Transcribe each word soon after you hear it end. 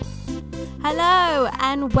Hello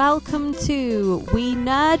and welcome to We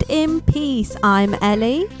Nerd in Peace. I'm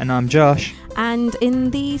Ellie. And I'm Josh. And in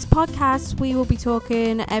these podcasts we will be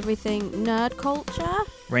talking everything nerd culture.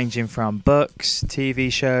 Ranging from books,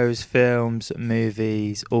 TV shows, films,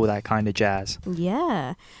 movies, all that kind of jazz.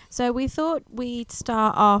 Yeah. So we thought we'd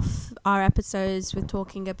start off our episodes with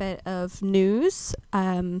talking a bit of news.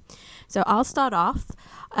 So I'll start off.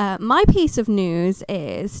 My piece of news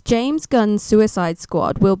is James Gunn's Suicide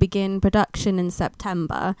Squad will begin production in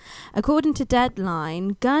September. According to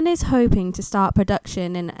Deadline, Gunn is hoping to start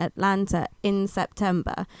production in Atlanta in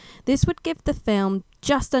September. This would give the film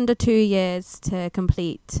just under 2 years to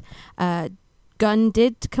complete. Gunn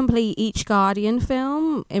did complete each Guardian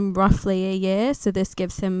film in roughly a year, so this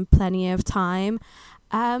gives him plenty of time.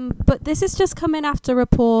 But this is just coming after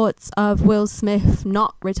reports of Will Smith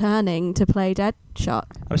not returning to play Deadshot.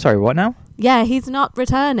 I'm sorry, what now? Yeah, he's not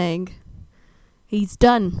returning. He's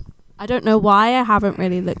done. I don't know why, I haven't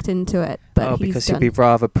really looked into it, but he's because done. he'd be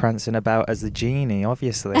rather prancing about as the genie,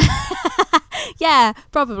 obviously. Yeah,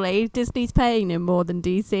 probably. Disney's paying him more than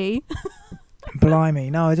DC. Blimey,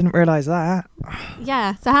 no, I didn't realise that.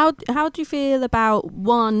 Yeah, so how do you feel about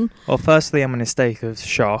one? Well, firstly, I'm in a state of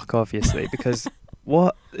shock, obviously, because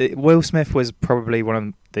Will Smith was probably one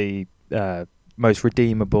of the most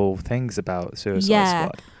redeemable things about Suicide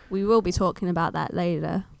Squad. We will be talking about that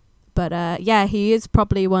later. But yeah, he is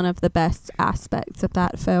probably one of the best aspects of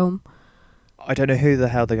that film. I don't know who the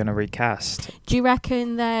hell they're going to recast. Do you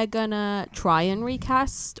reckon they're going to try and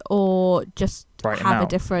recast or just have a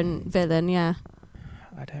different villain? Yeah.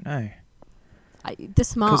 I don't know. The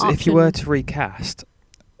smart option. Because if you were to recast,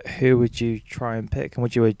 who would you try and pick? And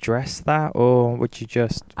would you address that, or would you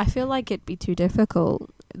just... I feel like it'd be too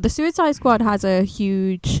difficult. The Suicide Squad has a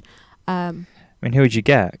huge... I mean, who would you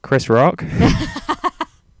get? Chris Rock?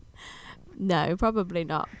 No, probably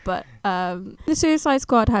not. But the Suicide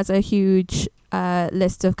Squad has a huge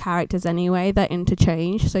list of characters anyway that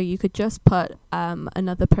interchange. So you could just put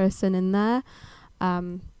another person in there,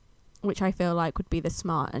 which I feel like would be the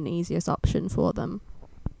smart and easiest option for them.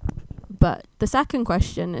 But the second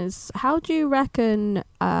question is, how do you reckon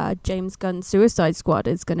James Gunn's Suicide Squad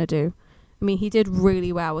is going to do? I mean, he did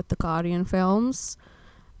really well with the Guardian films.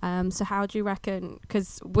 So how do you reckon,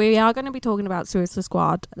 because we are going to be talking about Suicide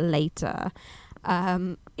Squad later,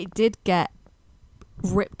 it did get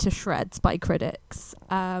ripped to shreds by critics.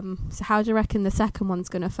 So how do you reckon the second one's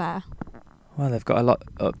going to fare? Well, they've got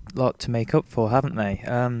a lot to make up for, haven't they?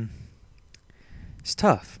 It's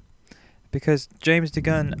tough, because James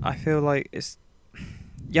Gunn, I feel like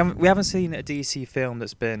we haven't seen a DC film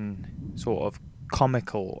that's been sort of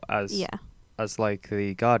comical as like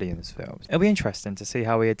the Guardians films. It'll be interesting to see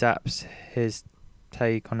how he adapts his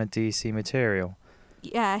take on a DC material.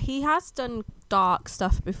 Yeah, he has done dark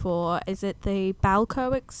stuff before. Is it the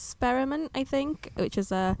Balco Experiment, I think, which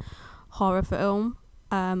is a horror film?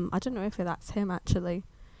 I don't know if that's him, actually.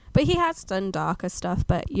 But he has done darker stuff,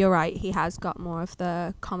 but you're right, he has got more of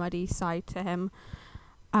the comedy side to him.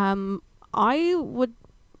 I would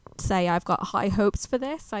say I've got high hopes for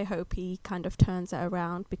this. I hope he kind of turns it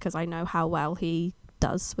around, because I know how well he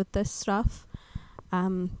does with this stuff.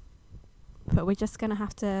 But we're just going to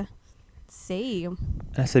have to see.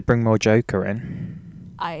 Unless they bring more Joker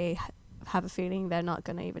in. I have a feeling they're not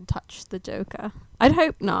going to even touch the Joker. I'd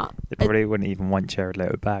hope not. They probably wouldn't even want Jared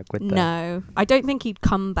Leto back, would they? No, I don't think he'd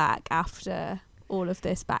come back after all of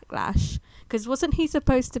this backlash. Because wasn't he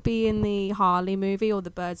supposed to be in the Harley movie or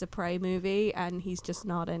the Birds of Prey movie, and he's just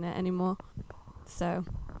not in it anymore? So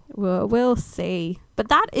we'll see. But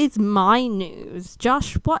that is my news.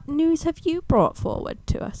 Josh, what news have you brought forward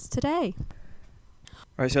to us today?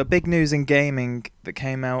 Right, so a big news in gaming that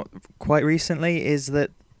came out quite recently is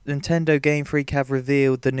that Nintendo Game Freak have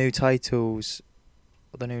revealed the new titles,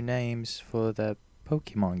 or the new names for the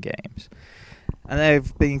Pokemon games. And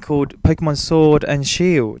they've been called Pokemon Sword and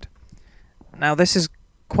Shield. Now, this is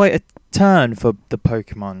quite a turn for the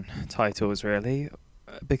Pokemon titles, really,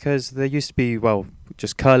 because there used to be,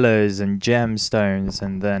 just colours and gemstones,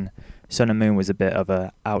 and then Sun and Moon was a bit of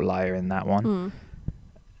an outlier in that one.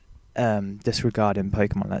 Disregarding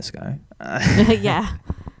Pokemon Let's Go. Yeah.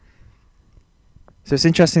 So it's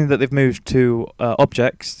interesting that they've moved to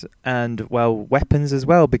objects and, weapons as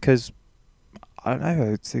well, because, I don't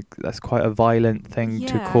know, that's quite a violent thing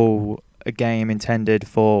to call a game intended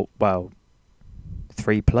for,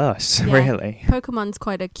 3+, really. Pokemon's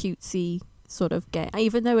quite a cutesy sort of game,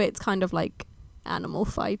 even though it's kind of like Animal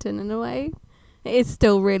Fighting in a way. It is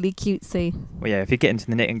still really cutesy. Well, yeah, if you get into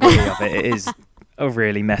the nitty and gritty of it, it is a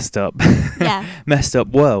really messed up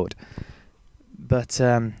world. But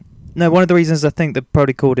No, one of the reasons I think they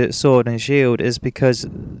probably called it Sword and Shield is because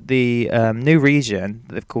the new region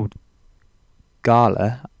that they've called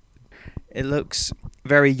Gala, it looks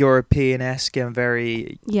very European-esque and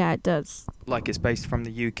very Yeah, it does. like it's based from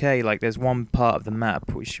the UK. Like there's one part of the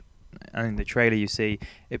map which, and in the trailer you see,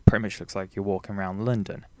 it pretty much looks like you're walking around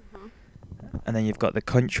London. And then you've got the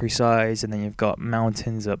countrysides, and then you've got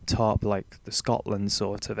mountains up top, like the Scotland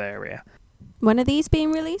sort of area. When are these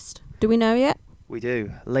being released? Do we know yet? We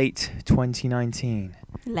do. Late 2019.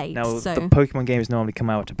 Late, Now, so the Pokemon games normally come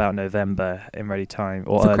out about November in ready time,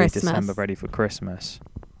 or For early Christmas. December ready for Christmas.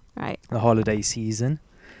 right. The holiday season.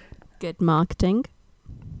 Good marketing.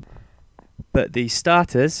 But the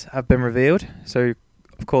starters have been revealed. So,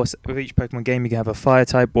 of course, with each Pokemon game, you can have a fire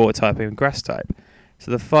type, water type, and grass type. So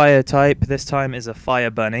the fire type this time is a Fire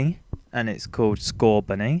Bunny, and it's called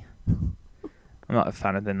Scorbunny. I'm not a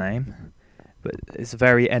fan of the name, but it's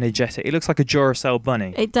very energetic. It looks like a Duracell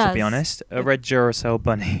bunny. It does. To be honest, a red Duracell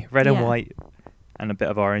bunny, red and Yeah. white, and a bit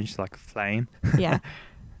of orange, like a flame. Yeah.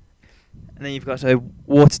 And then you've got a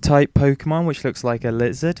water type Pokemon, which looks like a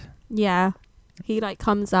lizard, Yeah. He like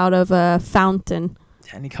comes out of a fountain.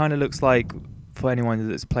 and he kind of looks like, for anyone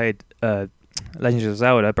that's played Legend of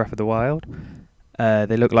Zelda: Breath of the Wild,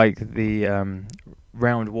 they look like the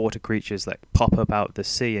round water creatures that pop up out of the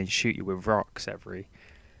sea and shoot you with rocks every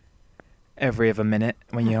other minute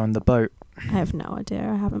when you're on the boat. I have no idea.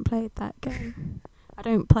 I haven't played that game. I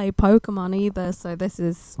don't play Pokemon either, so this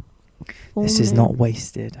is all This is new. not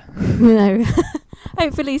wasted. No.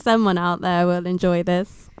 Hopefully someone out there will enjoy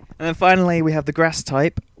this. And then finally we have the grass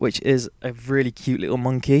type, which is a really cute little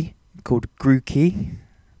monkey called Grookey.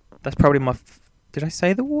 That's probably my... Did I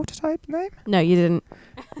say the water type name? No, you didn't.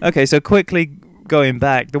 Okay, so quickly going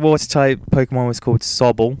back, the water type Pokemon was called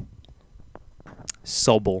Sobble.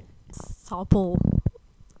 Sobble. Sobble.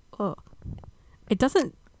 Oh. It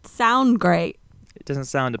doesn't sound great. It doesn't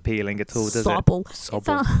sound appealing at all, does Sobble. it?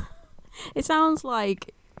 Sobble. It sounds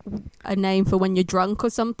like a name for when you're drunk or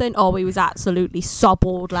something. Oh, we was absolutely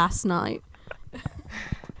sobbled last night.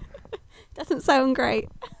 Doesn't sound great.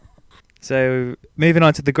 So, moving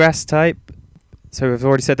on to the grass type. So, we've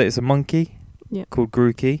already said that it's a monkey Yep. called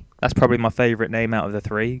Grookey. That's probably my favourite name out of the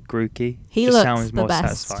three, Grookey. He Just looks sounds the more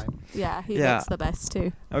best. satisfying. Yeah, he Yeah. looks the best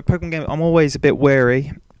too. A Pokemon game, I'm always a bit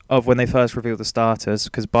wary of when they first reveal the starters,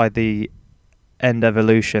 because by the end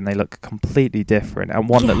evolution, they look completely different. And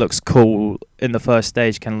one that Yeah. looks cool in the first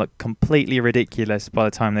stage can look completely ridiculous by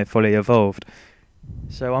the time they're fully evolved.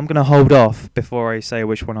 So I'm going to hold off before I say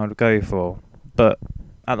which one I'd go for. But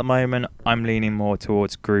at the moment, I'm leaning more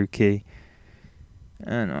towards Grookey.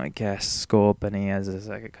 And I guess Scorbunny as a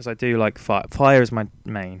second, because I do like fire. Fire is my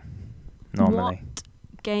main, normally.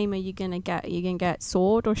 What game are you gonna get? Are you gonna get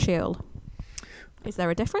Sword or Shield? Is there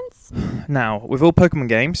a difference? Now, with all Pokemon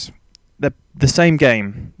games, they're the same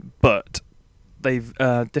game, but they've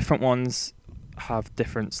different ones have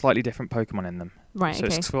slightly different Pokemon in them. Right. So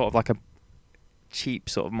okay. it's sort of like a cheap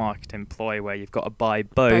sort of marketing ploy where you've got to buy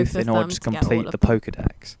both Both in of order them to to get complete all the of them.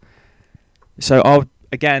 Pokedex. So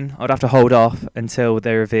I'd have to hold off until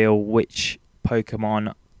they reveal which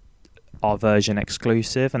Pokemon are version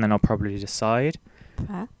exclusive, and then I'll probably decide.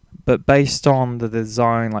 Fair. But based on the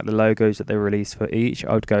design, like the logos that they released for each,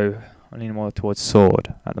 I lean more towards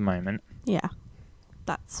Sword at the moment. Yeah,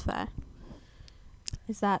 that's fair.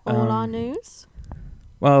 Is that all our Um, news?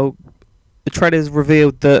 Well, the trailers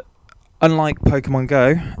revealed that, unlike Pokemon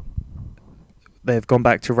Go, they've gone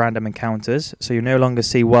back to random encounters, so you no longer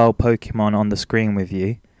see wild Pokemon on the screen with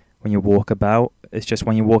you when you walk about. It's just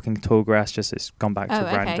when you're walking tall grass, it's gone back to Oh,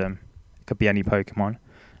 okay. random. It could be any Pokemon.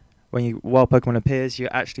 When wild Pokemon appears,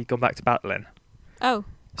 you're actually gone back to battling. Oh,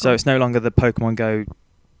 So cool. it's no longer the Pokemon Go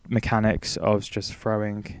mechanics of just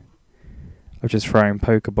throwing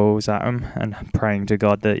Pokeballs at them and praying to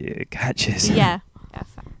God that it catches. Yeah.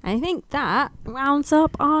 I think that rounds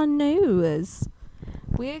up our news.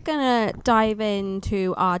 We're going to dive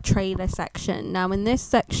into our trailer section. Now, in this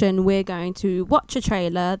section, we're going to watch a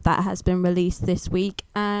trailer that has been released this week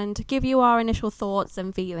and give you our initial thoughts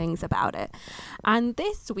and feelings about it. And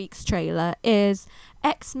this week's trailer is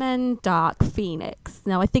X-Men Dark Phoenix.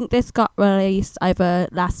 Now, I think this got released either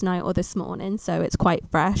last night or this morning, so it's quite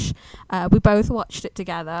fresh. We both watched it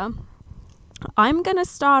together. I'm going to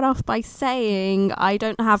start off by saying I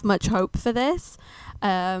don't have much hope for this.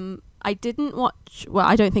 I didn't watch... Well,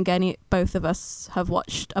 I don't think both of us have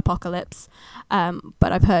watched Apocalypse,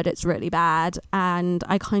 but I've heard it's really bad, and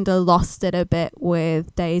I kind of lost it a bit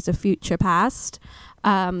with Days of Future Past.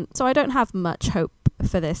 So I don't have much hope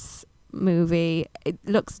for this movie. It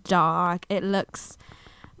looks dark. It looks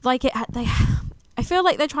like I I feel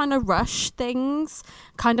like they're trying to rush things,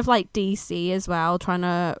 kind of like DC as well, trying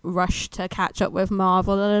to rush to catch up with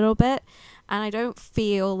Marvel a little bit. And I don't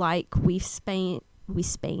feel like we've spent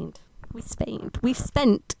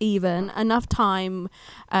even enough time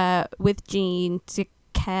with Jean to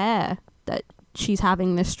care that she's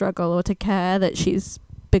having this struggle, or to care that she's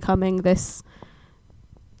becoming this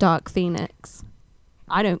Dark Phoenix.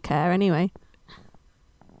 I don't care anyway.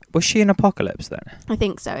 Was she in Apocalypse then? I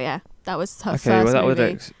think so, yeah. That was her first Okay, well that movie.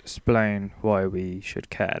 would explain why we should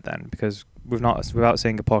care then, because without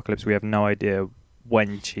seeing Apocalypse, we have no idea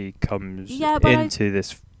when she comes into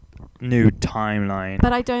this new timeline.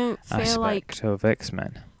 But I don't feel like aspect of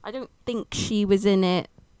X-Men. I don't think she was in it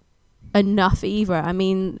enough either. I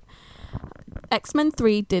mean, X-Men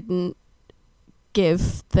 3 didn't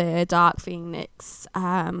give the Dark Phoenix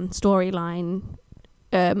storyline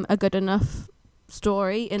a good enough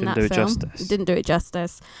story in that film. Didn't do it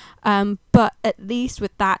justice. But at least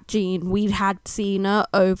with that Jean, we had seen her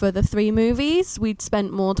over the 3 movies. We'd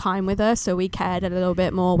spent more time with her, so we cared a little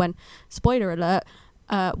bit more when, spoiler alert,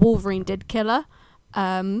 Wolverine did kill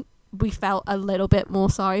her. We felt a little bit more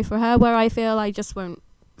sorry for her, where I feel I just won't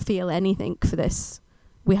feel anything for this.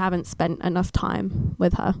 We haven't spent enough time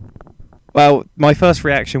with her. Well, my first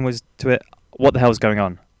reaction was to it, what the hell's going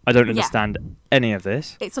on? I don't understand any of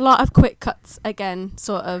this. It's a lot of quick cuts again,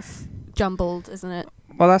 sort of jumbled, isn't it?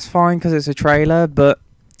 Well, that's fine because it's a trailer, but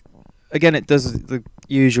again, it does the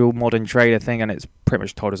usual modern trailer thing, and it's pretty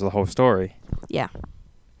much told us the whole story. Yeah.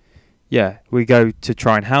 Yeah, we go to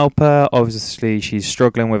try and help her. Obviously, she's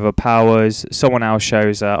struggling with her powers. Someone else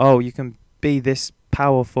shows her, oh, you can be this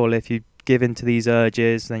powerful if you give in to these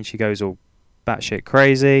urges. Then she goes all batshit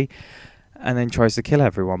crazy and then tries to kill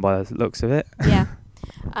everyone by the looks of it. Yeah.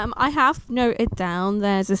 I have noted down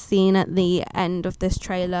there's a scene at the end of this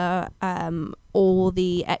trailer. All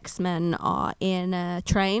the X-Men are in a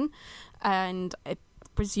train, and I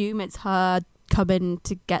presume it's her coming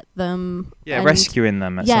to get them. Yeah, rescuing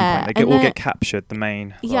them at some point. They all get captured, the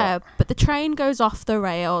main. Yeah, but the train goes off the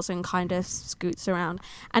rails and kind of scoots around,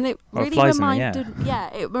 and it really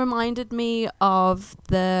it reminded me of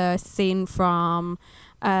the scene from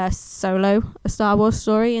Solo, a Star Wars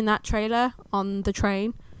story, in that trailer on the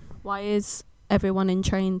train. Why is everyone in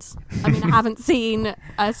trains? I mean, I haven't seen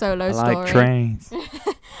a Solo story. I like trains.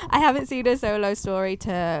 I haven't seen a Solo story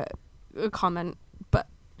to comment, but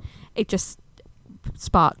it just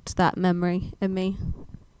sparked that memory in me.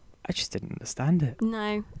 I just didn't understand it.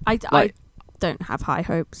 No, I don't have high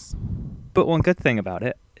hopes. But one good thing about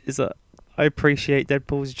it is that I appreciate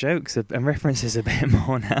Deadpool's jokes and references a bit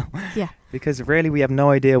more now. Yeah. Because really we have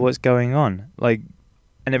no idea what's going on. Like,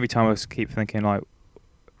 and every time I keep thinking, like,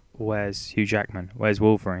 where's Hugh Jackman? Where's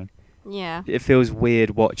Wolverine? Yeah. It feels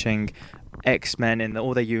weird watching X-Men in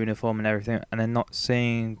all their uniform and everything, and then not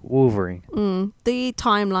seeing Wolverine. The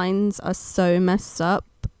timelines are so messed up.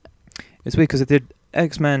 It's weird because it did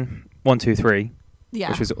X-Men 1, 2, 3,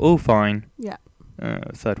 which was all fine. Yeah.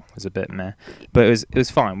 The third one was a bit meh, but it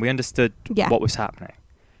was fine. We understood what was happening,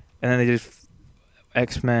 and then they did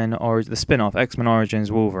X-Men or the spin-off X-Men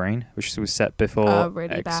Origins Wolverine, which was set before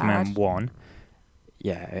really X-Men bad. 1.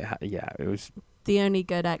 Yeah, it was. The only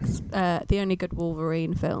good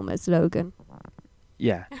Wolverine film is Logan.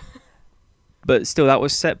 Yeah. But still, that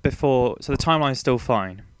was set before, so the timeline's still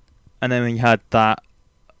fine. And then we had that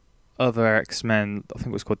other X-Men, I think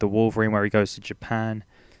it was called The Wolverine, where he goes to Japan.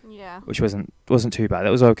 Yeah. Which wasn't too bad. That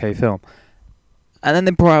was an okay film. And then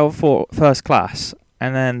they brought out for First Class,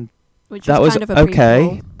 and then which that was kind of a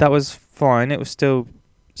okay. prequel. That was fine. It was still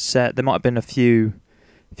set. There might have been a few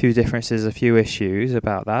differences, a few issues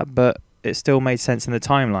about that, but it still made sense in the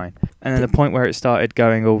timeline. And then the point where it started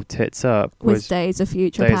going all tits up was Days of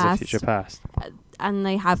Future Past. And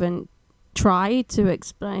they haven't tried to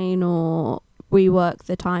explain or rework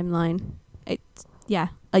the timeline. I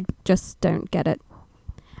just don't get it.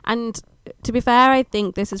 And to be fair, I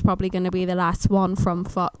think this is probably going to be the last one from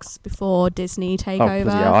Fox before Disney take over.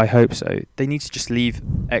 Yeah, I hope so. They need to just leave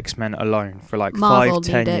X-Men alone for like Marvel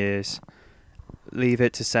 5-10 years. Leave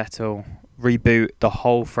it to settle. Reboot the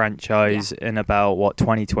whole franchise in about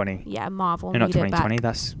 2020? Yeah, Marvel. Not 2020.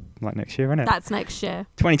 That's like next year, isn't it? That's next year.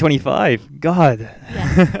 2025. God.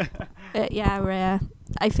 Yeah.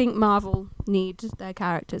 I think Marvel need their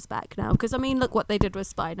characters back now, because I mean, look what they did with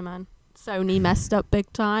Spider-Man. Sony messed up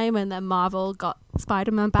big time, and then Marvel got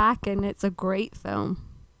Spider-Man back, and it's a great film.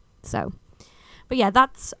 So, but yeah,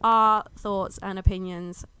 that's our thoughts and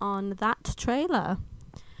opinions on that trailer.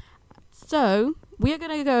 So we're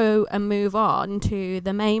going to go and move on to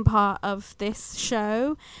the main part of this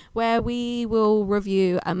show, where we will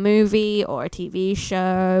review a movie or a TV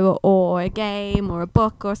show or a game or a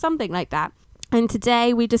book or something like that. And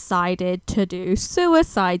today we decided to do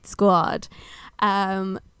Suicide Squad.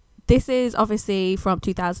 This is obviously from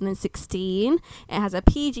 2016. It has a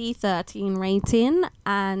PG-13 rating,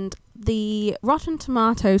 and the Rotten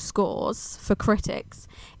Tomato scores for critics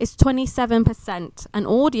is 27%, and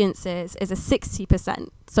audiences is a 60%.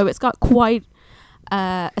 So it's got quite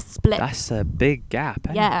a split. That's a big gap.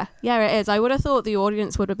 Yeah, it is. I would have thought the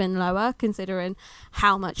audience would have been lower, considering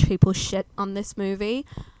how much people shit on this movie.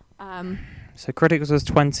 So critics was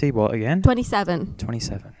 20, what again? 27.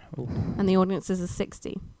 27. Ooh. And the audience is a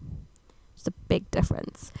 60. It's a big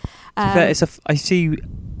difference. I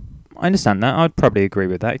understand that. I'd probably agree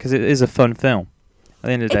with that, because it is a fun film. At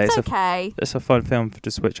the end of the day, it's a fun film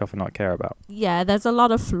to switch off and not care about. Yeah, there's a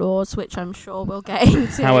lot of flaws, which I'm sure we'll get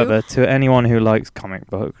into. However, to anyone who likes comic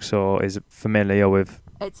books or is familiar with...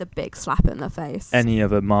 It's a big slap in the face. Any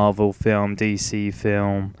other Marvel film, DC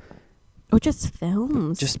film... Or just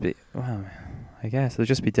films. I guess they'll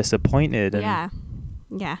just be disappointed.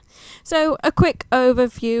 Yeah. So a quick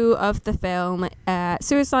overview of the film.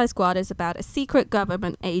 Suicide Squad is about a secret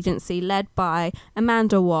government agency led by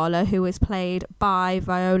Amanda Waller, who is played by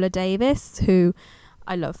Viola Davis, who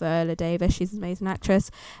I love Viola Davis. She's an amazing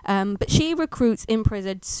actress. But she recruits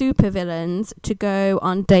imprisoned supervillains to go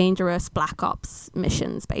on dangerous Black Ops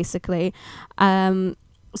missions, basically.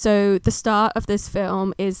 So the start of this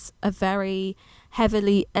film is a very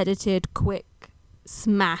heavily edited, quick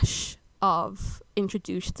smash of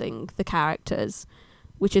introducing the characters,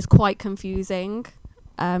 which is quite confusing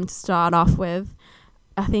to start off with.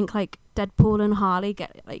 I think like Deadpool and Harley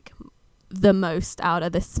get like the most out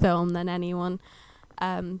of this film than anyone.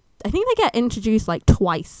 I think they get introduced like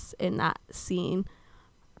twice in that scene.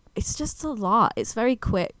 It's just a lot. It's very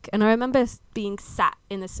quick. And I remember being sat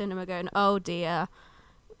in the cinema going, oh dear,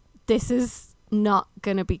 this is not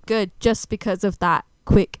going to be good, just because of that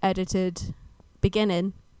quick edited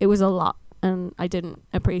beginning. It was a lot, and I didn't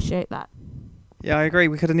appreciate that. Yeah, I agree.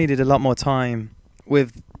 We could have needed a lot more time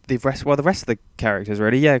with the rest of the characters,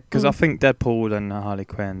 really. Yeah, because I think Deadpool and Harley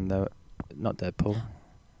Quinn, not Deadpool.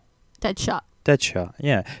 Deadshot,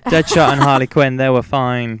 yeah. Deadshot and Harley Quinn, they were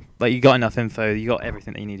fine. Like, you got enough info, you got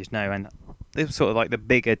everything that you needed to know, and they were sort of like the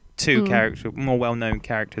bigger two characters, more well-known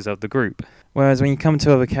characters of the group. Whereas when you come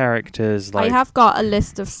to other characters, like... I have got a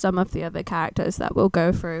list of some of the other characters that we'll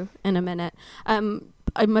go through in a minute.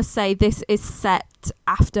 I must say this is set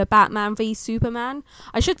after Batman v Superman.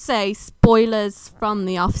 I should say spoilers from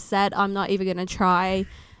the offset. I'm not even going to try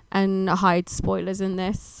and hide spoilers in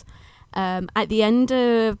this. At the end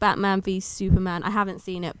of Batman v Superman, I haven't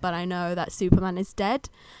seen it, but I know that Superman is dead.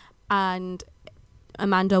 And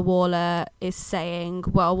Amanda Waller is saying,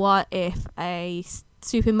 well, what if a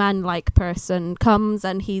Superman-like person comes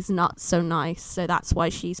and he's not so nice? So that's why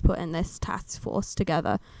she's putting this task force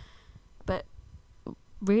together. But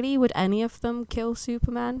really, would any of them kill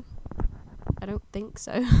Superman? I don't think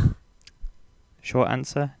so. Short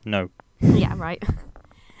answer, no. Yeah, right.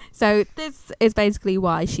 So this is basically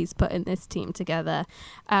why she's putting this team together.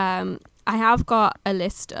 I have got a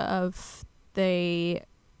list of a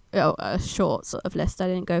short sort of list. I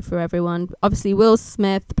didn't go through everyone. Obviously, Will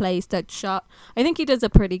Smith plays Deadshot. I think he does a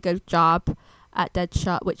pretty good job at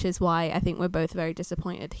Deadshot, which is why I think we're both very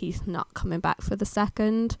disappointed he's not coming back for the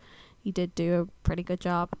second. He did do a pretty good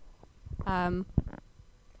job.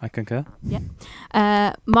 I concur.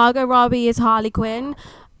 Yeah. Margot Robbie is Harley Quinn.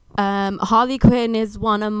 Harley Quinn is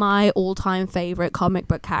one of my all-time favorite comic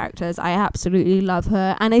book characters. I absolutely love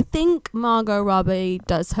her, and I think Margot Robbie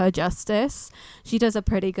does her justice. She does a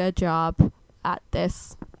pretty good job at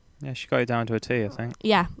this. Yeah, she got it down to a T, I think.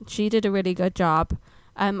 Yeah, she did a really good job.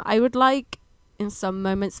 I would like in some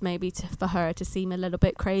moments maybe for her to seem a little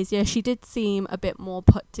bit crazier. She did seem a bit more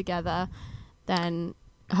put together than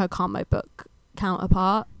her comic book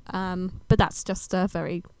counterpart, but that's just a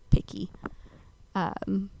very picky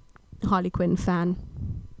Harley Quinn fan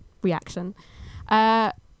reaction.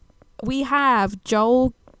 We have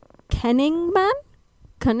Joel Kinnaman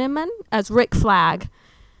as Rick Flag,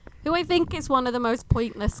 who I think is one of the most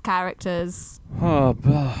pointless characters. Oh,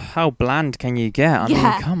 how bland can you get? I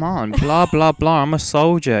mean, come on. Blah, blah, blah. I'm a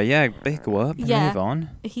soldier. Yeah, big whoop. Yeah. Move on.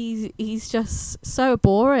 He's just so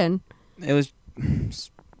boring. It was...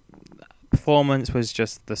 Performance was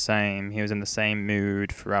just the same. He was in the same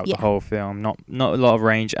mood throughout the whole film. Not a lot of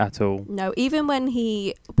range at all. No, even when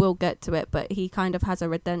we'll get to it, but he kind of has a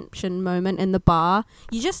redemption moment in the bar.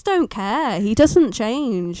 You just don't care. He doesn't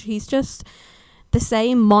change. He's just the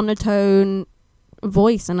same monotone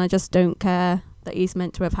voice, and I just don't care that he's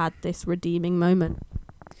meant to have had this redeeming moment.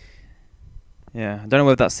 Yeah, I don't know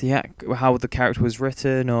whether that's how the character was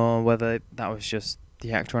written or whether that was just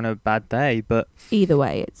the actor on a bad day, but Either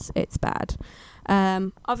way, it's bad.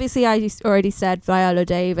 Obviously, I already said Viola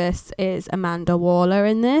Davis is Amanda Waller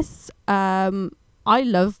in this. I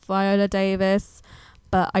love Viola Davis,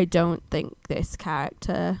 but I don't think this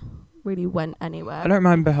character really went anywhere. I don't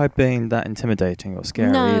remember her being that intimidating or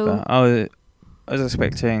scary either. I was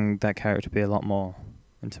expecting that character to be a lot more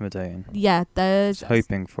intimidating. Yeah, I was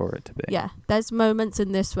hoping for it to be. Yeah, there's moments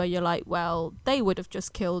in this where you're like, well, they would have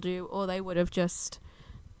just killed you, or they wouldn't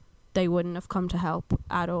have come to help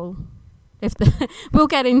at all. We'll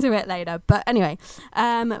get into it later, but anyway,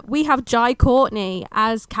 we have Jai Courtney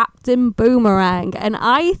as Captain Boomerang, and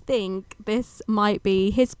I think this might be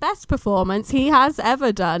his best performance he has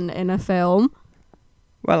ever done in a film.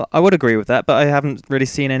 Well, I would agree with that, but I haven't really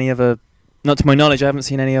seen any other. Not to my knowledge, I haven't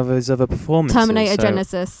seen any of his other performances. Terminator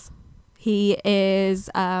Genesis. He is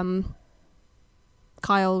Kyle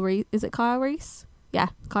Reese. Is it Kyle Reese? Yeah,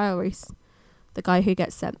 Kyle Reese, the guy who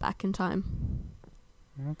gets sent back in time.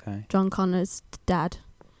 Okay. John Connor's dad.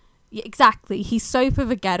 Yeah, exactly. He's so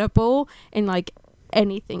forgettable in like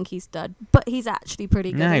anything he's done, but he's actually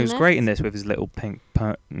pretty good. No, he was this. great in this with his little pink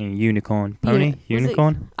unicorn.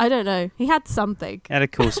 Unicorn? I don't know. He had something. He had a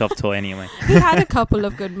cool soft toy anyway. He had a couple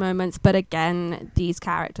of good moments, but again, these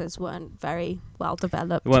characters weren't very well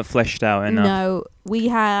developed. They weren't fleshed out enough. No, we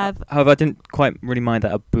have. However, I didn't quite really mind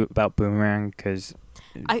that about Boomerang because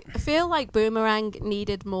I feel like Boomerang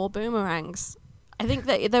needed more boomerangs. I think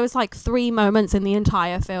that there was like 3 moments in the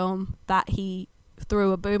entire film that he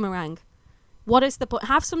threw a boomerang. What is the point?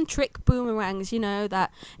 Have some trick boomerangs, you know,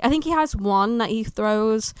 that I think he has one that he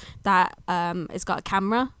throws that it's got a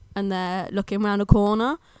camera and they're looking around a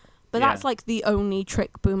corner. But that's like the only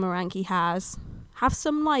trick boomerang he has. Have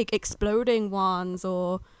some like exploding ones,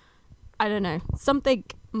 or I don't know, something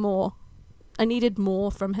more. I needed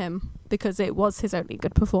more from him because it was his only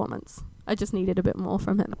good performance. I just needed a bit more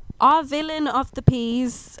from him. Our villain of the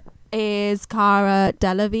piece is Cara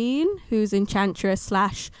Delevingne, who's Enchantress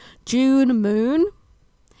 / June Moon.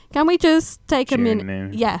 Can we just take a minute?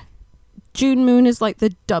 Moon. Yeah. June Moon is like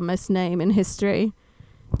the dumbest name in history.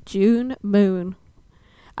 June Moon.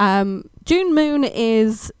 June Moon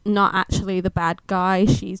is not actually the bad guy.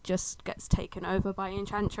 She just gets taken over by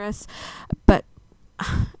Enchantress. But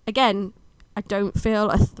again, I don't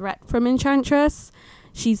feel a threat from Enchantress.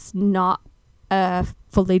 She's not a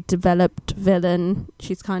fully developed villain.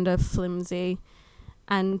 She's kind of flimsy.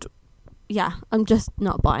 And yeah, I'm just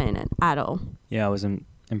not buying it at all. Yeah, I wasn't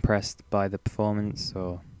impressed by the performance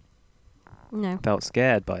or No. felt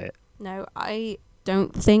scared by it. No, I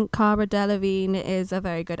don't think Cara Delevingne is a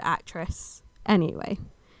very good actress anyway.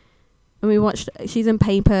 And we watched, she's in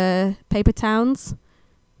Paper Towns.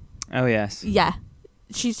 Oh, yes. Yeah.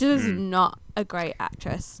 She's just not a great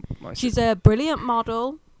actress. Well, She's a brilliant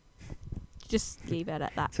model. Just leave it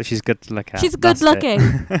at that. So she's good to look at. She's good looking.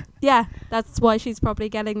 Yeah, that's why she's probably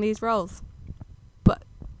getting these roles. But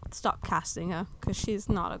stop casting her because she's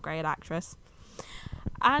not a great actress.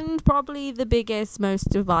 And probably the biggest, most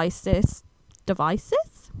devices. I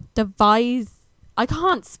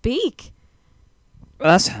can't speak.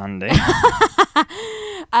 Well, that's handy.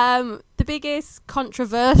 The biggest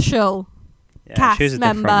controversial Yeah, choose a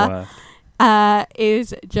different member word.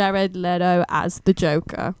 is Jared Leto as the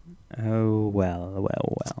Joker. Oh, well.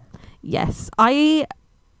 Yes, I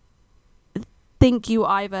think you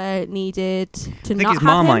either needed to I think not he's have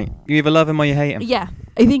Marmite. him. You either love him or you hate him. Yeah,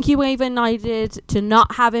 I think you either needed to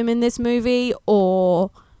not have him in this movie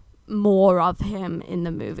or more of him in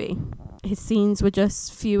the movie. His scenes were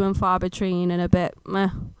just few and far between and a bit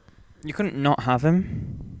meh. You couldn't not have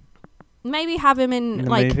him Maybe have him in in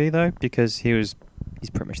the like movie, though, because he's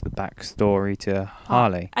pretty much the backstory to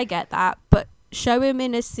Harley. I get that, but show him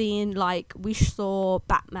in a scene like we saw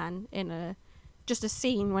Batman in just a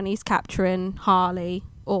scene when he's capturing Harley,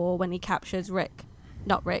 or when he captures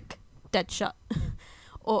Deadshot,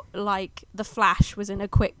 or like the Flash was in a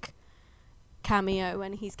quick cameo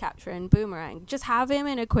when he's capturing Boomerang. Just have him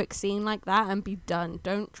in a quick scene like that and be done.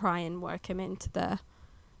 Don't try and work him into the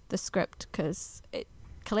script because it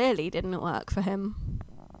clearly didn't work for him.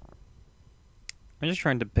 I'm just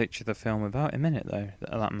trying to picture the film without him in it, though,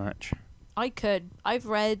 that much. I've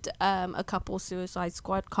read a couple Suicide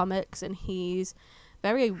Squad comics and he's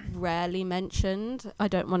very rarely mentioned. I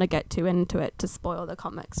don't want to get too into it to spoil the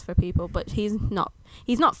comics for people, but he's not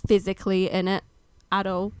physically in it at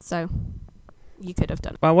all, so you could have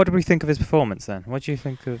done it. Well, what did we think of his performance then? What do you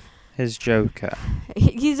think of his Joker?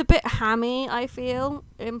 He's a bit hammy, I feel,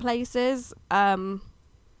 in places.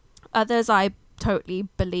 Others I totally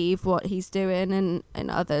believe what he's doing,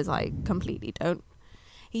 and others I completely don't.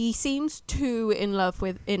 He seems too in love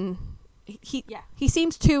with he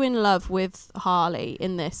seems too in love with Harley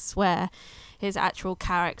in this, where his actual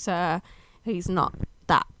character, he's not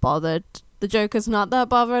that bothered. The Joker's not that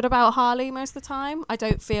bothered about Harley most of the time. I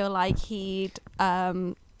don't feel like he'd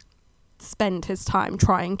spend his time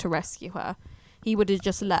trying to rescue her. He would have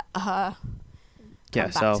just let her Get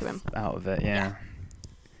herself out of it, Yeah.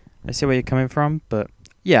 I see where you're coming from, but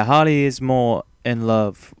yeah, Harley is more in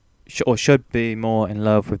love, or should be more in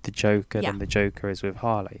love with the Joker than the Joker is with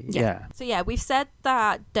Harley. Yeah. So yeah, we've said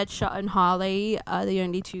that Deadshot and Harley are the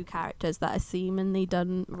only two characters that are seemingly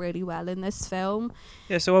done really well in this film.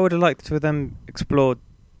 Yeah, so I would have liked for them explore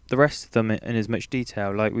the rest of them in as much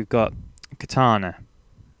detail. Like we've got Katana.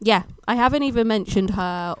 Yeah, I haven't even mentioned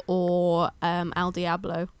her or El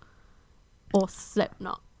Diablo or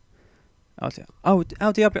Slipknot. El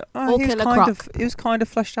Diablo. Or he was Killer kind Croc. he was kind of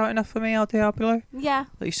fleshed out enough for me, El Diablo. Yeah.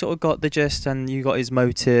 Like you sort of got the gist, and you got his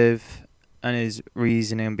motive and his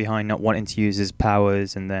reasoning behind not wanting to use his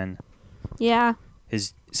powers, and then Yeah.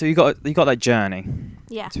 So you got that journey.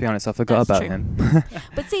 Yeah. To be honest, I forgot That's about true. him.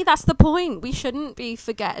 But see, that's the point. We shouldn't be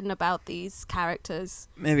forgetting about these characters.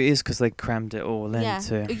 Maybe it is because they crammed it all Yeah.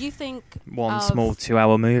 into You think one of- small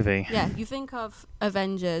 2-hour movie. Yeah, you think of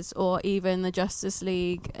Avengers or even the Justice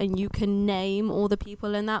League, and you can name all the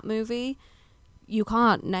people in that movie. You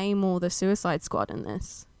can't name all the Suicide Squad in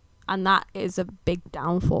this. And that is a big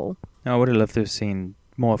downfall. No, I would have loved to have seen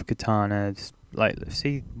more of Katana. Just, like,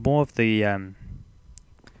 see more of the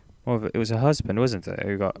it was her husband, wasn't it,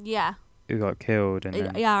 who got killed, and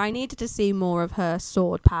then Yeah, I needed to see more of her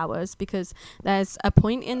sword powers, because there's a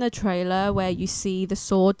point in the trailer where you see the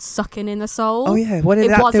sword sucking in the soul. Oh yeah, what did It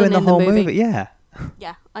that do wasn't in the in the whole movie. movie? Yeah.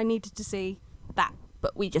 Yeah, I needed to see that,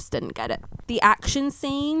 but we just didn't get it. The action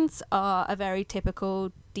scenes are a very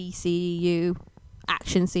typical DCU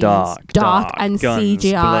action scenes. Dark and guns,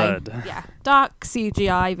 CGI. blood. Yeah, dark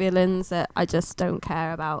CGI villains that I just don't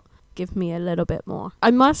care about. Give me a little bit more.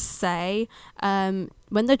 I must say, when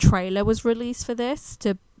the trailer was released for this,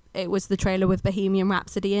 it was the trailer with Bohemian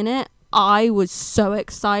Rhapsody in it, I was so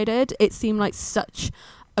excited. It seemed like such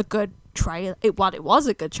a good trailer. It was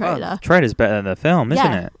a good trailer. Oh, the trailer's better than the film,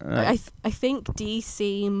 isn't it? I think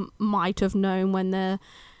DC might have known when the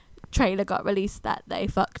trailer got released that they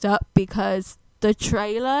fucked up, because the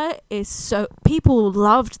trailer is so... People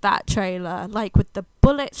loved that trailer, like with the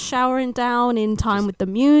bullets showering down in time with the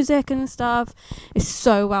music and stuff. It's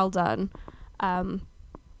so well done.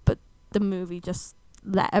 But the movie just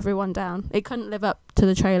let everyone down. It couldn't live up to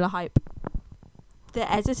the trailer hype.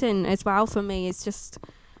 The editing as well for me is just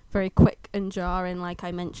very quick and jarring, like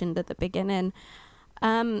I mentioned at the beginning.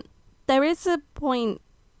 There is a point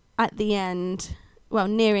at the end, well,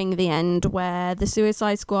 nearing the end, where the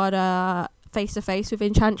Suicide Squad are face to face with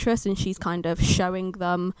Enchantress, and she's kind of showing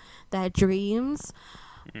them their dreams.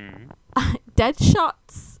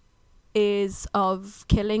 Deadshot is of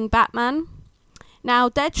killing Batman. Now,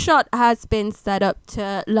 Deadshot has been set up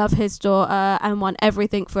to love his daughter and want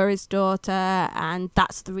everything for his daughter, and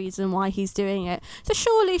that's the reason why he's doing it. So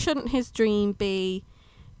surely shouldn't his dream be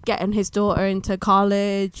getting his daughter into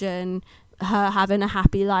college and her having a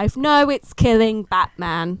happy life? No, it's killing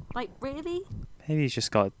Batman. Like, really? Maybe he's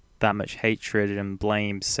just got that much hatred and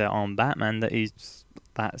blame set on Batman that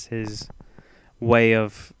that's his way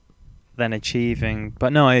of then achieving.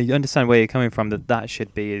 But no, I understand where you're coming from, that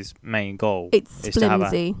should be his main goal. It's is to have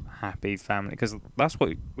flimsy. a happy family, because that's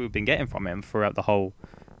what we've been getting from him throughout the whole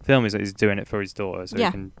film, is that he's doing it for his daughter, so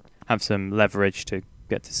he can have some leverage to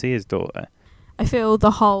get to see his daughter. I feel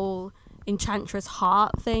the whole Enchantress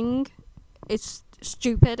heart thing is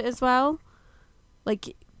stupid as well.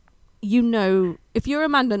 Like, you know, if you're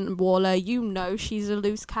Amanda Waller, you know she's a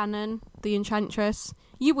loose cannon, the Enchantress.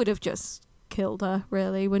 You would have just killed her,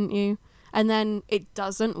 really, wouldn't you? And then it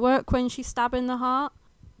doesn't work when she's stabbing the heart.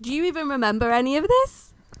 Do you even remember any of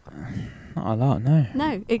this? Not a lot, no.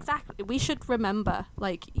 No, exactly. We should remember.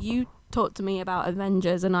 Like, you talked to me about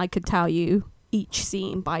Avengers, and I could tell you each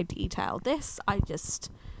scene by detail. This, I just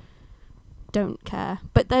don't care.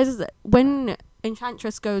 But when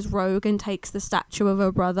Enchantress goes rogue and takes the statue of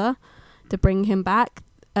her brother to bring him back,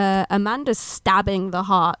 Amanda's stabbing the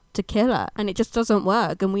heart to kill her, and it just doesn't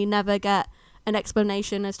work, and we never get an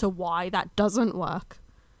explanation as to why that doesn't work.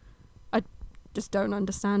 I just don't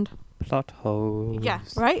understand. Plot holes. Yeah,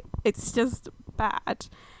 right? It's just bad.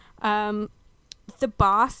 The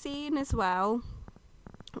bar scene as well.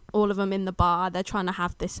 all of them in the bar. They're trying to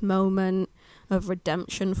have this moment of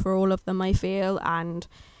redemption for all of them, I feel, and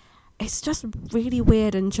it's just really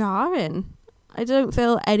weird and jarring. I don't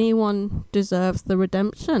feel anyone deserves the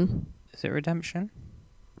redemption. Is it redemption?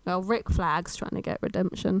 Well, Rick Flag's trying to get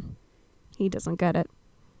redemption. He doesn't get it.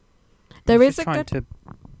 There is a good...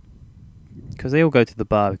 Because they all go to the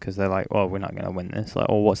bar because they're like, well, we're not going to win this. Like,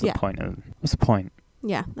 what's the point of... What's the point?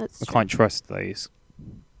 Yeah, that's true. I can't trust these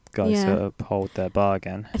guys to uphold their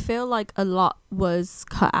bargain. I feel like a lot was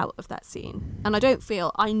cut out of that scene. And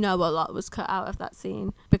I know a lot was cut out of that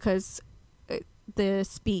scene because the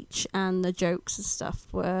speech and the jokes and stuff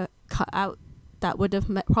were cut out. That would have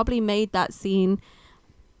probably made that scene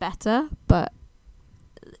better, but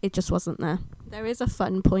it just wasn't there. There is a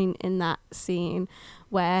fun point in that scene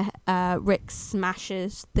where Rick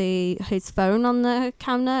smashes his phone on the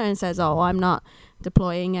counter and says, "Oh, I'm not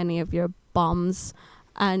deploying any of your bombs."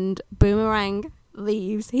 And Boomerang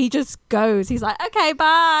leaves. He just goes. He's like, "Okay,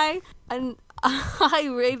 bye." And I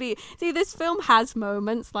really... See, this film has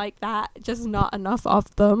moments like that, just not enough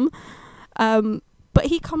of them. But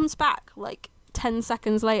he comes back, like, 10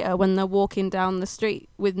 seconds later when they're walking down the street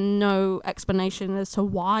with no explanation as to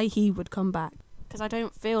why he would come back. Because I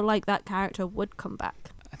don't feel like that character would come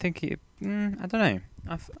back. I think I don't know.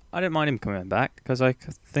 I don't mind him coming back because I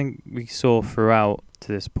think we saw throughout to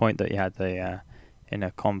this point that he had the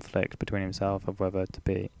inner conflict between himself of whether to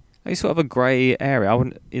be... He's sort of a grey area.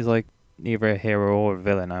 He's like neither a hero or a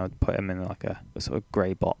villain. I would put him in like a sort of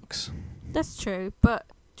grey box. That's true, but...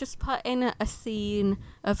 just put in a scene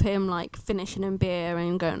of him like finishing in beer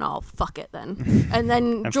and going, "Oh, fuck it then," and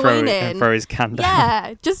then join in and throw his can down.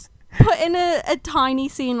 Yeah, just put in a tiny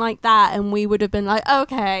scene like that, and we would have been like,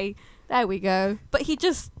 "Okay, there we go." But he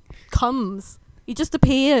just comes, he just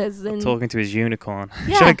appears, and talking to his unicorn.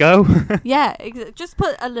 Yeah. Should I go? Yeah, just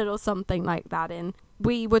put a little something like that in.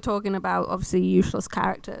 We were talking about obviously useless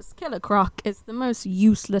characters. Killer Croc is the most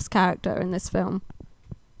useless character in this film.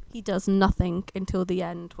 He does nothing until the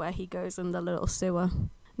end where he goes in the little sewer and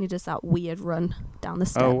he does that weird run down the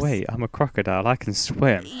steps. Oh, wait, I'm a crocodile. I can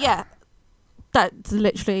swim. Yeah. That's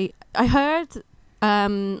literally... I heard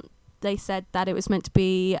they said that it was meant to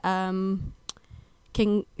be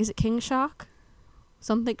King... Is it King Shark?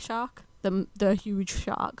 Something Shark? The huge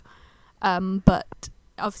shark. But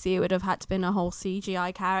obviously it would have had to been a whole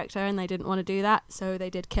CGI character and they didn't want to do that. So they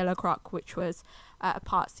did Killer Croc, which was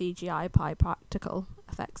part CGI, part practical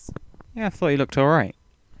effects. Yeah, I thought he looked alright.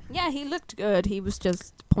 Yeah, he looked good. He was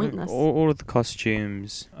just pointless. All of the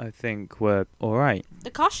costumes, I think, were alright.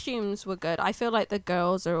 The costumes were good. I feel like the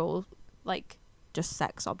girls are all, like, just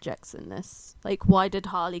sex objects in this. Like, why did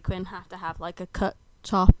Harley Quinn have to have, like, a cut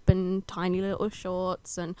top and tiny little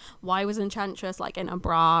shorts? And why was Enchantress, like, in a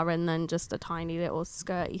bra and then just a tiny little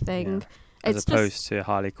skirty thing? Yeah. As opposed to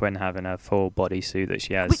Harley Quinn having a full bodysuit that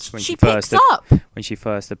she has when she picks up. When she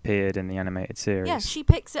first appeared in the animated series. Yeah, she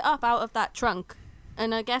picks it up out of that trunk.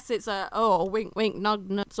 And I guess it's a, wink, wink, nod,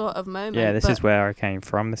 nod sort of moment. Yeah, this is where I came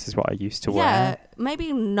from. This is what I used to wear. Yeah,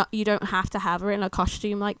 maybe not. You don't have to have her in a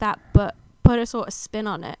costume like that, but put a sort of spin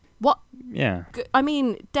on it. What? Yeah. I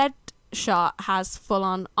mean, Deadshot has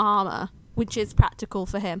full-on armor, which is practical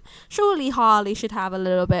for him. Surely Harley should have a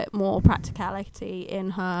little bit more practicality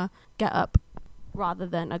in her get-up rather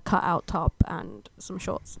than a cut-out top and some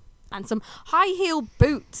shorts and some high-heel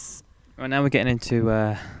boots. Well, now we're getting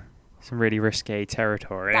into some really risque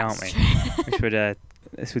territory, aren't we?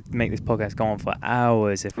 This would make this podcast go on for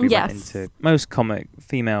hours if we went into most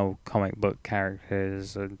female comic book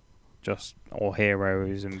characters and just all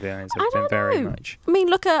heroes and villains have been very much. I mean,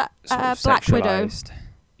 look at Black Widow.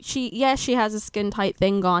 She has a skin tight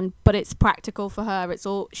thing on, but it's practical for her.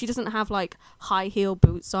 She doesn't have like high heel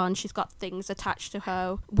boots on. She's got things attached to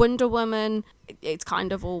her. Wonder Woman, it's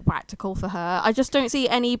kind of all practical for her. I just don't see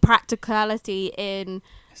any practicality in...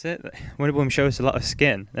 Is it? Wonder Woman shows a lot of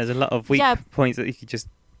skin. There's a lot of weak points that you could just...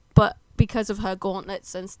 But because of her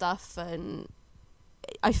gauntlets and stuff, and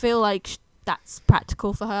I feel like that's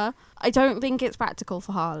practical for her. I don't think it's practical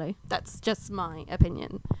for Harley. That's just my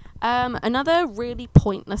opinion. Another really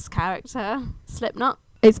pointless character, Slipknot.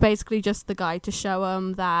 It's basically just the guy to show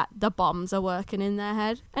them that the bombs are working in their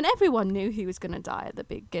head. And everyone knew he was going to die at the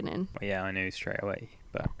beginning. Well, yeah, I knew straight away.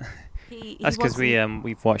 But that's because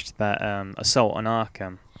we've watched that Assault on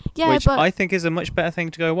Arkham. Yeah, which I think is a much better thing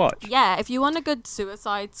to go watch. Yeah, if you want a good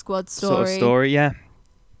Suicide Squad story. Yeah.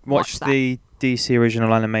 Watch the DC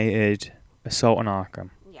original animated Assault on Arkham.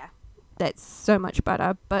 Yeah, that's so much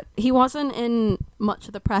better. But he wasn't in much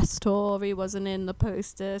of the press tour. He wasn't in the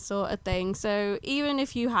poster sort of thing. So even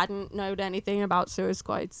if you hadn't known anything about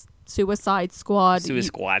Suicide Squad,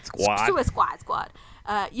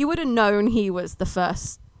 you would have known he was the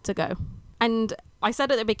first to go. And I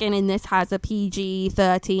said at the beginning, this has a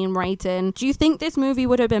PG-13 rating. Do you think this movie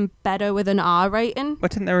would have been better with an R rating? Why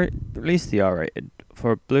didn't they release the R rated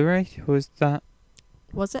for Blu-ray? Was that?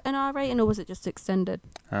 Was it an R rating or was it just extended?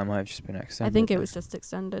 It might have just been extended. I think it was just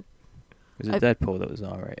extended. Was it Deadpool that was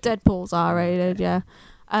R rated? Deadpool's R rated, yeah.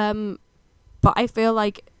 But I feel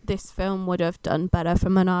like this film would have done better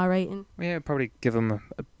from an R rating. Yeah, probably give them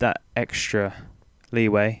that extra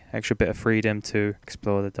leeway, extra bit of freedom to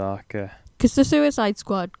explore the darker. Because the Suicide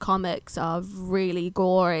Squad comics are really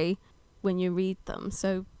gory when you read them.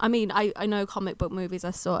 So, I mean, I know comic book movies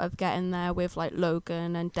are sort of getting there with like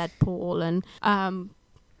Logan and Deadpool and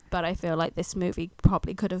but I feel like this movie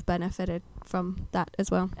probably could have benefited from that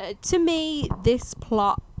as well. To me, this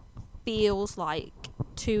plot feels like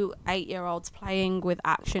 2 8-year-olds playing with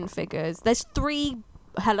action figures. There's 3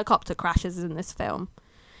 helicopter crashes in this film.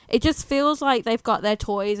 It just feels like they've got their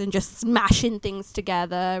toys and just smashing things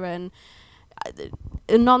together, and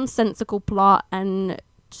a nonsensical plot and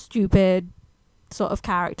stupid sort of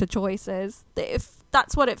character choices. If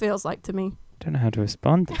that's what it feels like to me. Don't know how to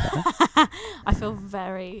respond to that. I feel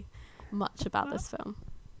very much about this film.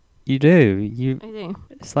 You do. I do.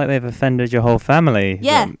 It's like they've offended your whole family.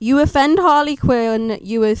 Yeah, you offend Harley Quinn,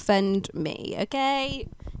 you offend me, okay?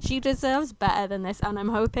 She deserves better than this, and I'm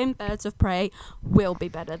hoping Birds of Prey will be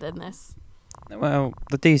better than this. Well,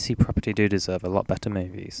 the DC property do deserve a lot better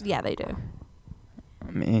movies. Yeah, they do.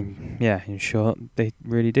 I mean, yeah, in short, they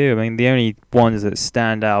really do. I mean, the only ones that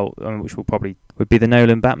stand out, which would be the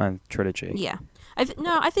Nolan Batman trilogy. Yeah.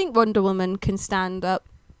 I think Wonder Woman can stand up.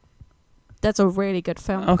 That's a really good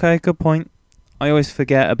film. Okay, good point. I always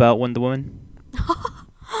forget about Wonder Woman.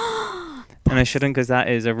 And I shouldn't, because that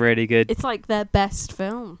is a really good... It's like their best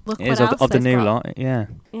film. Look it what is else of the they've new got. lot, yeah.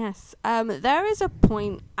 Yes. There is a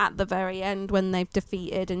point at the very end when they've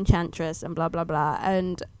defeated Enchantress and blah, blah, blah.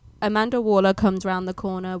 And Amanda Waller comes around the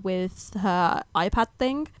corner with her iPad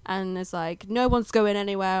thing and is like, no one's going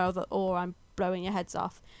anywhere or I'm blowing your heads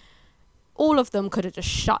off. All of them could have just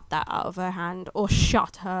shot that out of her hand or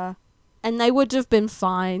shot her. And they would have been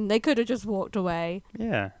fine. They could have just walked away.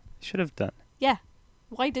 Yeah, should have done. Yeah.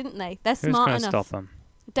 Why didn't they? They're Who's smart going to enough. stop them?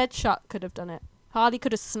 Deadshot could have done it. Harley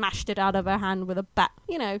could have smashed it out of her hand with a bat.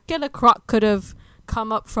 You know, Killer Croc could have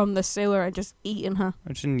come up from the sewer and just eaten her.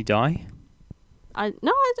 Didn't he die?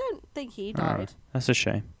 No, I don't think he died. That's a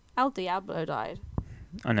shame. El Diablo died.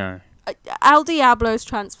 I know. El Diablo's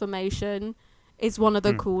transformation is one of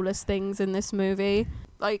the coolest things in this movie.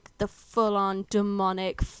 Like, the full-on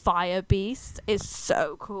demonic fire beast is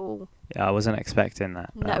so cool. Yeah, I wasn't expecting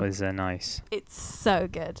that. No. That was nice. It's so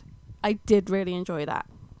good. I did really enjoy that.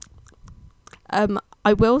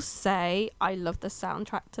 I will say I love the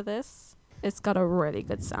soundtrack to this. It's got a really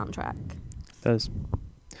good soundtrack. It does.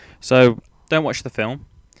 So, don't watch the film.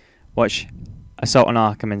 Watch Assault on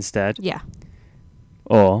Arkham instead. Yeah.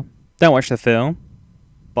 Or, don't watch the film.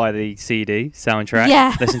 Buy the CD, soundtrack.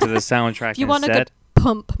 Yeah. Listen to the soundtrack If you want instead. to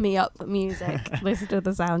pump me up music, listen to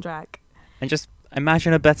the soundtrack. And just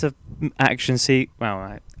imagine a better imagine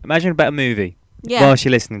a better movie Yeah. whilst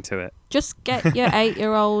you're listening to it. Just get your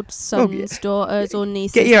 8-year-old sons, daughters, or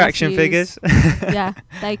nieces. Get your action nephews. figures. Yeah,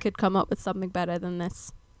 they could come up with something better than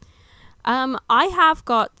this. I have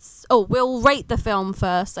got... Oh, we'll rate the film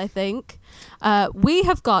first, I think. We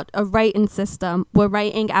have got a rating system. We're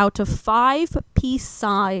rating out of 5 peace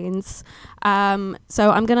signs.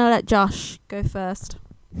 So I'm going to let Josh go first.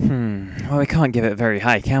 Well, we can't give it very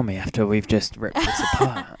high, can we, after we've just ripped this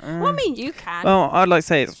apart? Well, I mean, you can. Well, I'd like to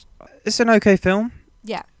say it's an okay film.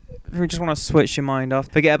 Yeah. If you just want to switch your mind off,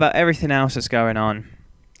 forget about everything else that's going on,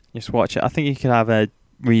 just watch it. I think you could have a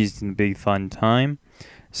reasonably fun time.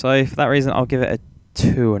 So for that reason, I'll give it a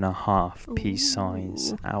 2.5 peace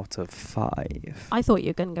signs out of 5. I thought you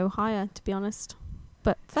were going to go higher, to be honest.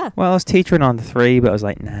 But fair. Well, I was teetering on the 3, but I was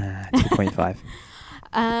like, nah,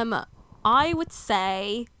 2.5. I would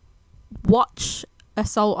say watch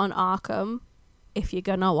Assault on Arkham if you're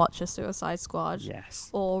going to watch a Suicide Squad.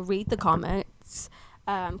 Yes. Or read the comics,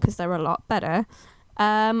 because they're a lot better.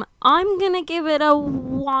 I'm going to give it a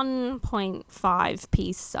 1.5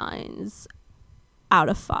 peace signs out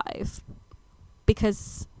of 5.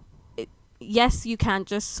 Because, yes, you can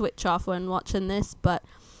just switch off when watching this, but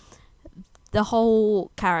the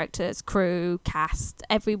whole characters, crew, cast,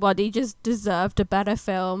 everybody just deserved a better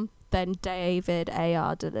film than David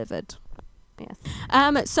Ayer delivered. Yes.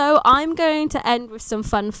 So I'm going to end with some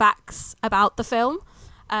fun facts about the film.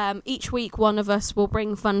 Each week one of us will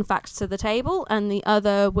bring fun facts to the table and the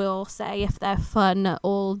other will say if they're fun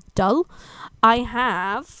or dull. I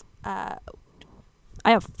have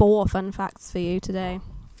I have 4 fun facts for you today.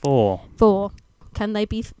 4. 4. Can they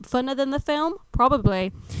be funner than the film?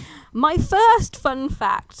 Probably. My first fun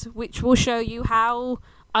fact, which will show you how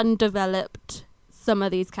undeveloped some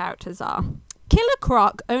of these characters are. Killer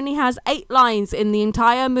Croc only has 8 lines in the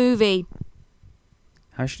entire movie.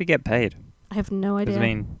 How should he get paid? I have no 'Cause, idea.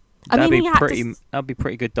 that'd he had be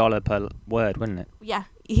pretty good dollar per word, wouldn't it? Yeah,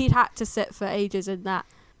 he'd had to sit for ages in that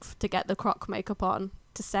to get the Croc makeup on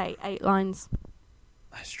to say 8 lines.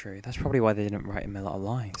 That's true. That's probably why they didn't write him a lot of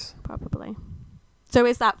lines. Probably. So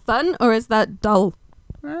is that fun or is that dull?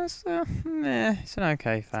 It's an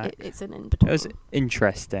okay fact. It's an in-between. It was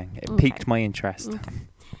interesting. It Okay. piqued my interest. Okay.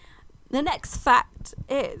 The next fact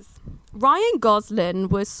is Ryan Gosling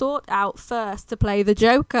was sought out first to play the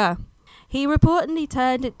Joker. He reportedly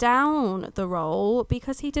turned it down, the role,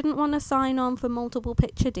 because he didn't want to sign on for multiple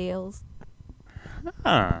picture deals.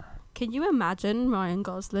 Ah, Can you imagine Ryan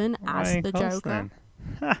Gosling as Ryan the Gosling. Joker?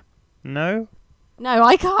 Ha, no, No,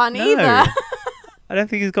 I can't No. either. I don't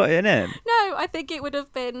think he's got it in him. No, I think it would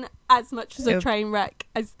have been as much as a Yep. train wreck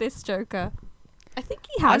as this Joker. I think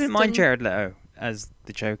he has I didn't mind done- Jared Leto as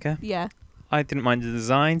the Joker. Yeah. I didn't mind the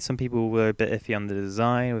design. Some people were a bit iffy on the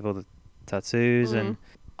design with all the tattoos, and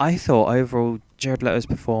I thought overall Jared Leto's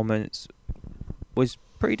performance was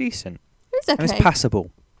pretty decent. It was It was okay.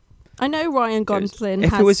 passable. I know Ryan Gosling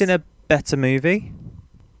If has... it was in a better movie,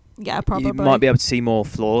 Yeah, probably. you might be able to see more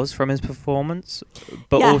flaws from his performance,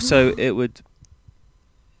 but Yeah. also it would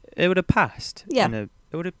have passed. Yeah.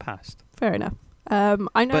 It would have passed. Fair enough. I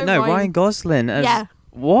know But no, Ryan Gosling as Yeah.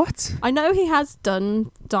 what? I know he has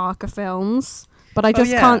done darker films, but I Oh,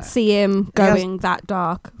 just yeah. can't see him He has- going that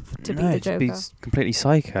dark to be the to Joker. be completely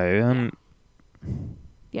psycho.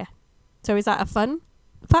 So is that a fun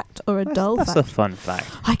fact or a dull That's fact? a fun fact.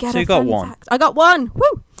 I get So a you got fun one. fact. I got one.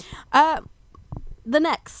 Woo! The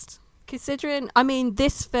next, considering, I mean,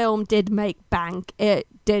 this film did make bank. It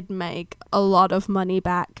did make a lot of money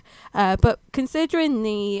back. But considering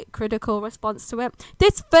the critical response to it,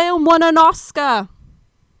 this film won an Oscar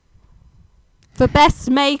for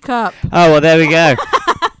best makeup. Oh well, there we go.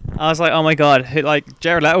 I was like, oh my god, like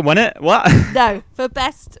Jared Leto won it? What? No, for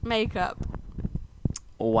best makeup.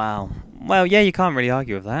 Wow. Well, yeah, you can't really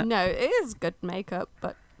argue with that. No, it is good makeup,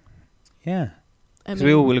 but Yeah. I Because mean,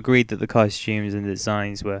 we all agreed that the costumes and the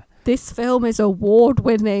designs were. this film is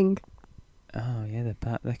award-winning. Oh yeah,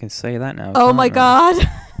 they can say that now. Oh can't my they? god.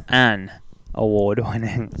 An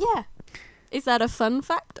award-winning. Yeah. Is that a fun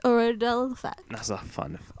fact or a dull fact? That's a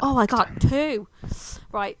fun. Oh, I got 2.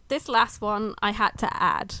 Right, this last one I had to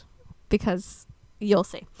add because you'll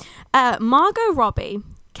see. Margot Robbie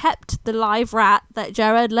kept the live rat that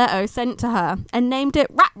Jared Leto sent to her and named it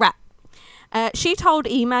Rat Rat. She told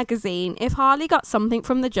E! Magazine if Harley got something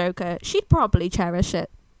from the Joker, she'd probably cherish it.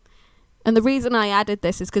 And the reason I added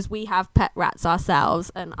this is because we have pet rats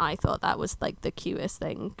ourselves, and I thought that was like the cutest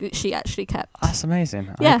thing she actually kept. That's amazing.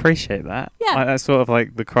 I Yeah. appreciate that. Yeah. Like, that's sort of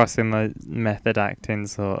like the crossing the method acting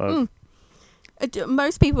sort of.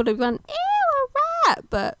 Most people have gone, ew, a rat,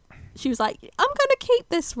 but she was like, I'm going to keep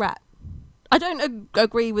this rat. I don't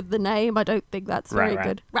agree with the name. I don't think that's Rat very rat.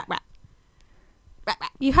 good. Rat rat. Rat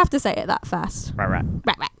rat. You have to say it that fast. Right.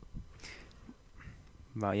 Rat rat.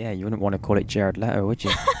 Well, yeah, you wouldn't want to call it Jared Leto, would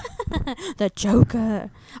you? The Joker.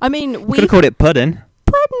 I mean, we Could have called it Puddin'.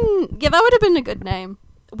 Puddin'. Yeah, that would have been a good name.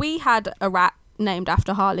 We had a rat named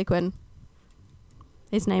after Harley Quinn.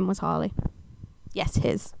 His name was Harley. Yes,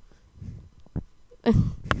 his.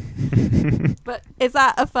 But is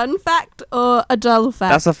that a fun fact or a dull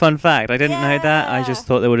fact? That's a fun fact. I didn't know that. I just Yeah.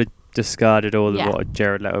 thought they would have discarded all Yeah. of what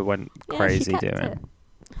Jared Leto went Yeah, she crazy kept doing. it.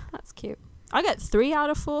 That's cute. I get 3 out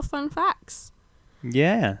of 4 fun facts.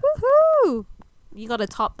 Yeah. Woohoo! You got to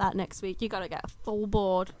top that next week. You got to get a full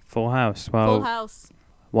board. Full House. Full Well, house.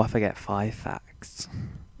 what if I get 5 facts?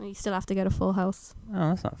 Well, you still have to get a full house. Oh,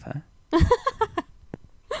 that's not fair.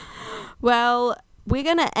 Well, we're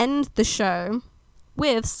going to end the show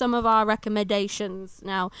with some of our recommendations.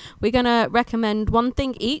 Now, we're going to recommend one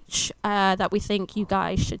thing each that we think you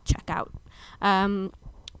guys should check out. Do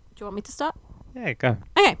you want me to start? Yeah, go.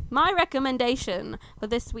 Okay, my recommendation for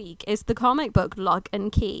this week is the comic book Lock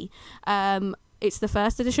and Key. It's the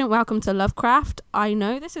first edition, Welcome to Lovecraft. I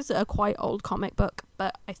know this is a quite old comic book,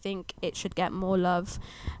 but I think it should get more love.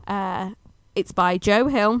 It's by Joe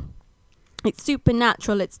Hill. It's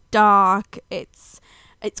supernatural, it's dark, it's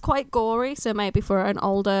quite gory, so maybe for an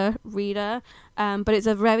older reader. But it's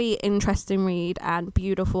a very interesting read and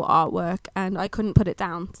beautiful artwork, and I couldn't put it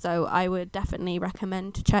down, so I would definitely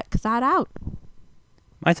recommend to check that out.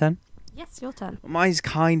 My turn. Yes, your turn. Mine's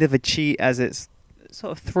kind of a cheat as it's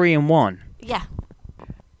sort of 3 in 1. Yeah.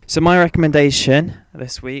 So my recommendation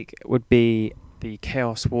this week would be the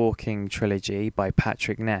Chaos Walking trilogy by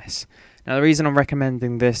Patrick Ness. Now, the reason I'm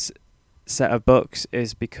recommending this set of books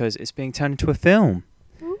is because it's being turned into a film.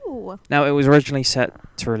 Ooh. Now, it was originally set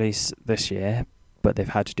to release this year, but they've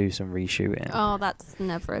had to do some reshooting. Oh, that's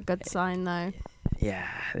never a good sign, though. Yeah,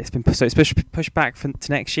 it's pushed back to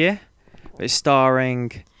next year. But it's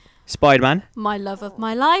starring Spider-Man, My love of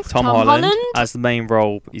my life, Tom Holland as the main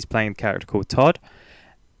role. He's playing a character called Todd,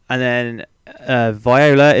 and then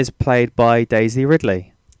Viola is played by Daisy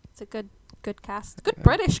Ridley. It's a good cast. Good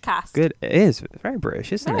British cast. Good, it is very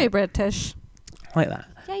British, isn't Very it? British. I like that.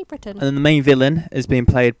 Yay, Britain. And then the main villain is being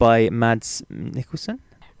played by Mads Mikkelsen.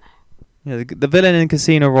 Yeah, the villain in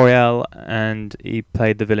Casino Royale, and he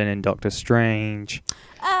played the villain in Doctor Strange.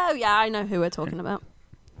 Oh, yeah, I know who we're talking about.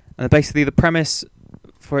 And basically, the premise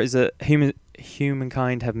for it is that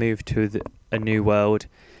humankind have moved to a new world,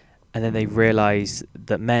 and then they realise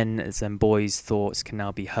that men's and boys' thoughts can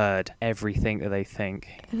now be heard. Everything that they think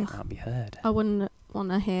can now be heard. I wouldn't want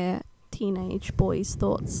to hear teenage boys'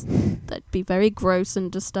 thoughts. That'd be very gross and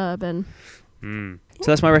disturbing. So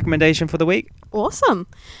that's my recommendation for the week. Awesome.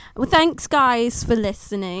 Well, thanks, guys, for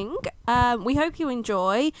listening. We hope you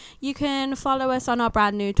enjoy. You can follow us on our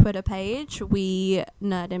brand new Twitter page, We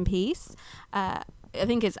Nerd in Peace. I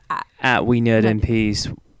think it's At We Nerd in Peace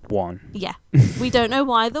 1. Yeah. We don't know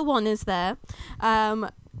why the 1 is there.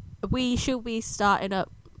 We should be starting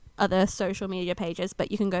up other social media pages,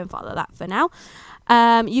 but you can go and follow that for now.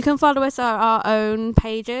 You can follow us on our own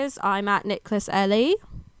pages. I'm at Nicholas Ellie.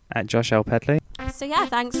 At Josh L. Pedley. So yeah,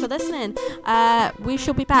 thanks for listening. We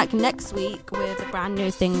shall be back next week with a brand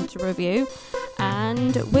new thing to review,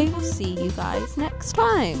 and we will see you guys next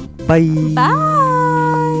time. Bye. Bye.